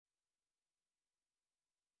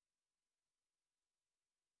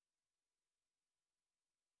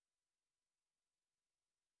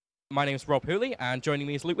My name is Rob Hooley, and joining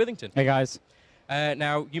me is Luke Withington. Hey guys.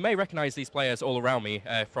 Now, you may recognise these players all around me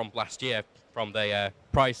from last year, from the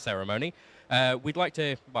prize ceremony. We'd like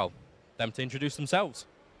to, well, them to introduce themselves.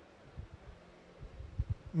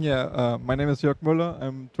 Yeah, my name is Jörg Müller.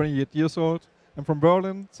 I'm 28 years old. I'm from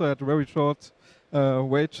Berlin, so I had a very short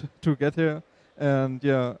wait to get here. And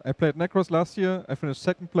yeah, I played Necros last year. I finished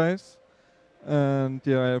second place. And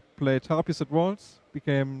yeah, I played Harpies at Worlds,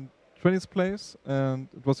 became 20th place, and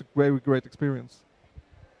it was a very great experience.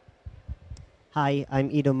 Hi, I'm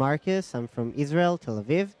Ido Marcus. I'm from Israel, Tel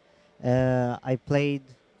Aviv. I played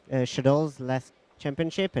Shadol's last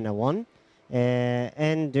championship and I won.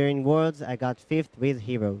 And during Worlds, I got 5th with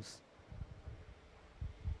Heroes.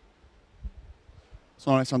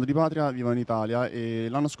 Sono Alessandro Di Patria, vivo in Italia e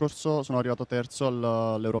l'anno scorso sono arrivato terzo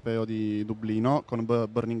all'Europeo di Dublino con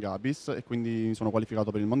Burning Abyss e quindi mi sono qualificato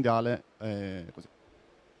per il mondiale e così.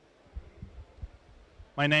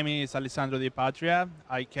 My name is Alessandro Di Patria.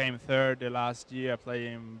 I came third last year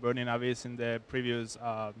playing Burning Abyss in the previous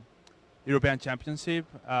European Championship,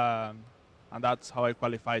 and that's how I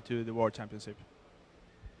qualified to the World Championship.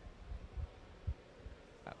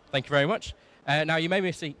 Thank you very much. Now, you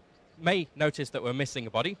may notice that we're missing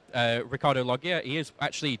a body. Ricardo Loggia, he is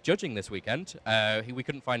actually judging this weekend. We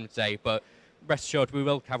couldn't find him today, but rest assured we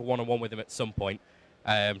will have a one-on-one with him at some point,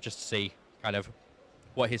 just to see kind of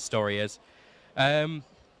what his story is.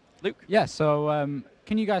 Luke? Yeah, so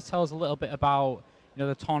can you guys tell us a little bit about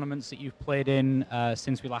the tournaments that you've played in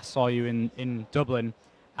since we last saw you in Dublin,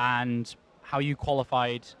 and how you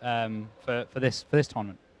qualified for this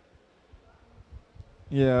tournament?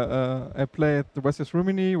 Yeah, I played the Westies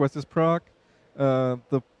Rimini, Westies Prague,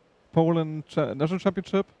 the Poland National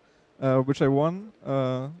Championship, which I won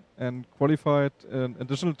and qualified in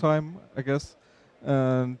additional time, I guess.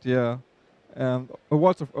 And yeah, and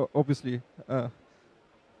awards, obviously.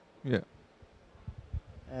 Yeah.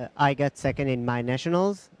 I got second in my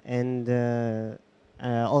nationals and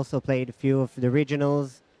also played a few of the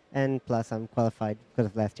regionals, and plus I'm qualified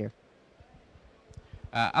because of last year.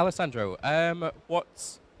 Alessandro,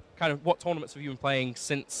 what tournaments have you been playing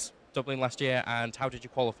since Dublin last year, and how did you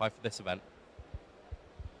qualify for this event?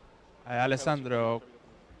 Alessandro.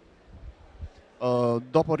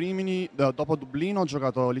 Dopo Dublino ho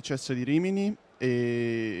giocato l'ICS di Rimini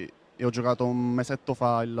e ho giocato un mesetto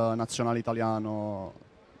fa il nazionale italiano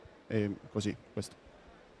e così, questo.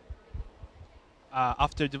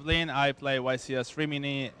 After Dublin, I played YCS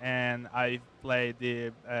Rimini and I played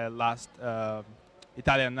the last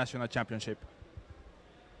Italian National Championship.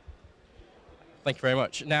 Thank you very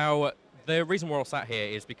much. Now, the reason we're all sat here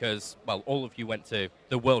is because, well, all of you went to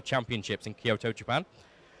the World Championships in Kyoto, Japan.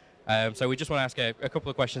 So we just want to ask a couple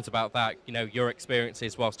of questions about that, your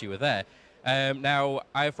experiences whilst you were there. Now,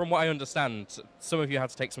 from what I understand, some of you had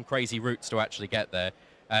to take some crazy routes to actually get there.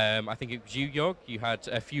 I think it was you, Jörg. You had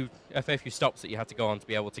a fair few stops that you had to go on to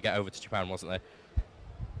be able to get over to Japan, wasn't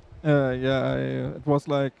there? Yeah, it was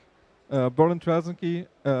like Berlin to Helsinki,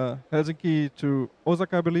 Helsinki to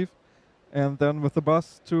Osaka, I believe, and then with the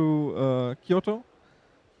bus to Kyoto.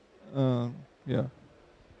 Yeah.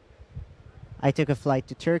 I took a flight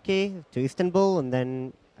to Turkey, to Istanbul, and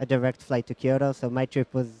then a direct flight to Kyoto, so my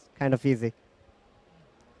trip was kind of easy.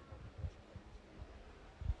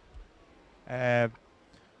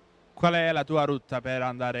 Qual è la tua rotta per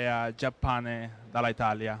andare a Giappone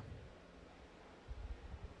dall'Italia?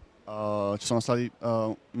 Ci sono stati,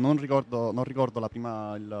 non ricordo la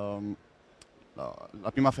prima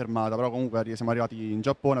fermata, però comunque siamo arrivati in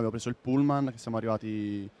Giappone, abbiamo preso il pullman che siamo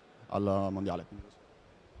arrivati al mondiale.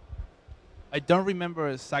 I don't remember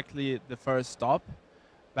exactly the first stop,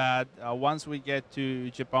 but once we get to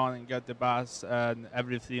Japan and get the bus,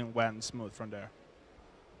 everything went smooth from there.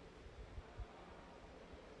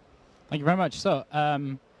 Thank you very much. So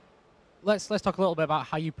let's talk a little bit about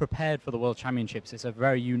how you prepared for the World Championships. It's a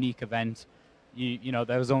very unique event.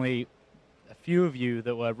 There was only a few of you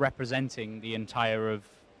that were representing the entire of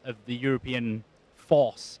the European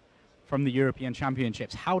force from the European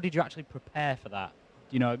Championships. How did you actually prepare for that?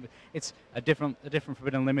 It's a different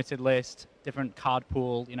Forbidden Limited list, different card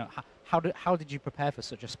pool. How did you prepare for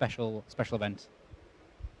such a special event?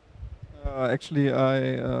 Actually,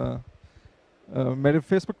 I made a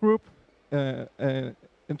Facebook group,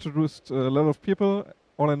 introduced a lot of people,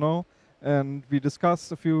 all I know, and we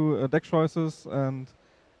discussed a few deck choices and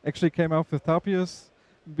actually came up with Harpies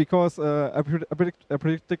because I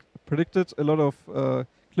predicted a lot of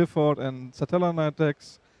Clifford and Satella Knight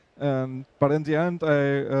decks. But in the end,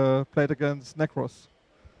 I played against Necros.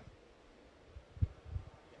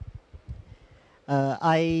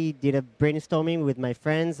 I did a brainstorming with my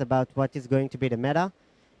friends about what is going to be the meta,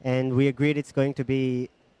 and we agreed it's going to be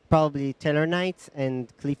probably Taylor Knights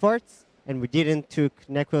and Cliffords, and we didn't took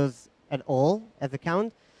Necros at all as a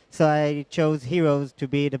count. So I chose Heroes to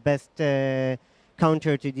be the best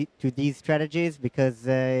counter to these strategies, because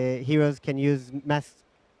Heroes can use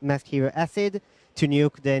Masked Hero Acid to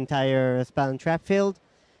nuke the entire spell and trap field,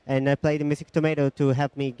 and I played the Mystic Tomato to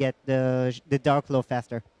help me get the Dark Law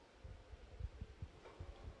faster.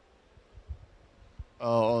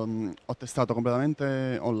 Ho testato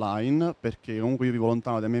completamente online perché comunque io vivo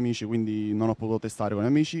lontano dai miei amici, quindi non ho potuto testare con i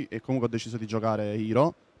miei amici e comunque ho deciso di giocare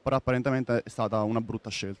Hero, però apparentemente è stata una brutta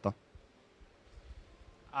scelta.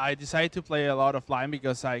 I decided to play a lot offline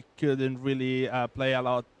because I couldn't really play a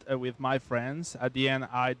lot with my friends. At the end,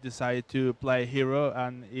 I decided to play Hero,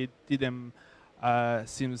 and it didn't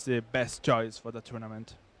seem the best choice for the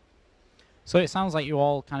tournament. So it sounds like you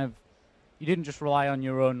all you didn't just rely on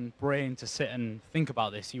your own brain to sit and think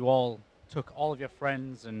about this. You all took all of your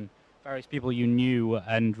friends and various people you knew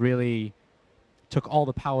and really took all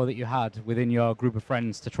the power that you had within your group of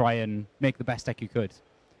friends to try and make the best deck you could.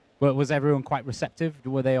 Was everyone quite receptive?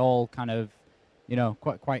 Were they all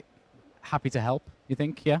quite happy to help, you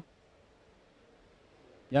think? Yeah?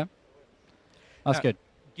 Yeah? That's good.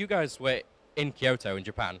 You guys were in Kyoto in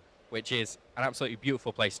Japan, which is an absolutely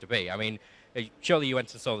beautiful place to be. I mean, surely you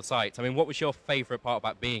went and saw the sights. I mean, what was your favorite part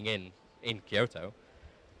about being in Kyoto?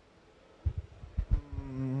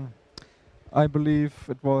 I believe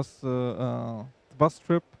it was the bus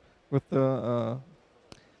trip with the,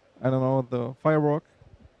 the firework,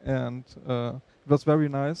 and it was very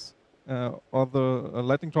nice. All the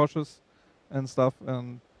lighting torches and stuff,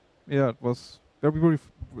 and yeah, it was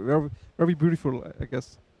very beautiful, I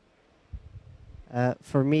guess.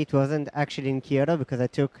 For me, it wasn't actually in Kyoto because I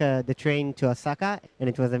took the train to Osaka, and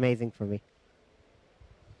it was amazing for me.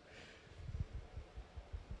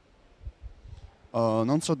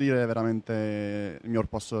 Non so dire veramente il miglior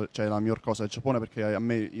posto, cioè la miglior cosa del Giappone, perché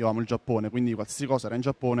io amo il Giappone, quindi qualsiasi cosa era in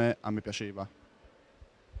Giappone a me piaceva.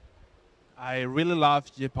 I really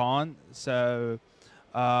love Japan, so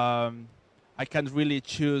I can't really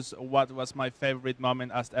choose what was my favorite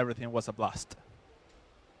moment, as everything was a blast.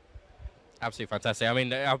 Absolutely fantastic. I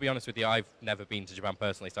mean, I'll be honest with you, I've never been to Japan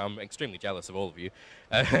personally, so I'm extremely jealous of all of you.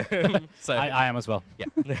 So I am as well.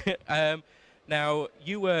 Yeah. Now,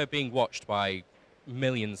 you were being watched by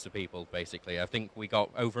millions of people, basically. I think we got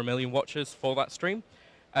over 1 million watchers for that stream.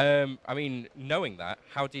 I mean, knowing that,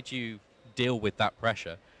 how did you deal with that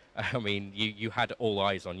pressure? I mean, you had all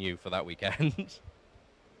eyes on you for that weekend.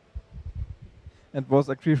 It was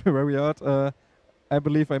actually very hard. I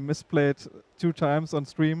believe I misplayed 2 times on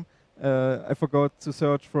stream. I forgot to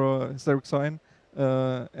search for Hysteric Sign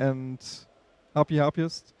and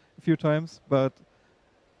Happiest a few times, but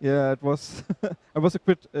yeah, it was I was a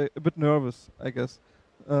bit nervous, I guess,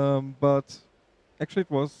 but actually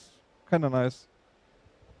it was kind of nice.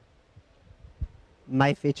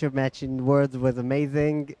 My feature match in Worlds was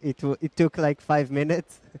amazing. It took like 5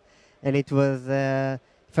 minutes, and it was,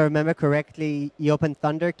 if I remember correctly, he opened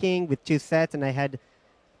Thunder King with 2 sets, and I had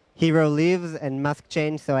Hero Lives and Mask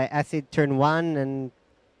Change, so I acid turn 1, and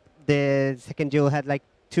the second duel had like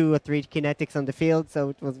 2 or 3 kinetics on the field, so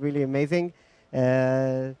it was really amazing.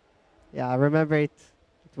 Yeah, I remember it.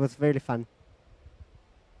 It was very fun.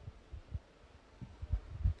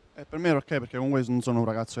 Per me era ok, perché comunque non sono un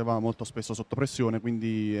ragazzo che va molto spesso sotto pressione,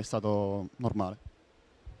 quindi è stato normale.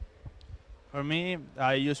 For me,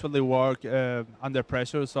 I usually work under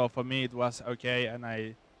pressure, so for me it was okay, and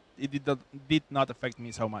it did not affect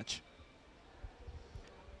me so much.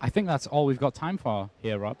 I think that's all we've got time for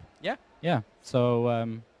here, Rob. Yeah. Yeah. So,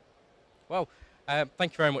 well,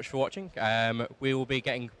 thank you very much for watching. We will be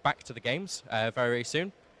getting back to the games very, very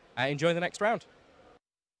soon. Enjoy the next round.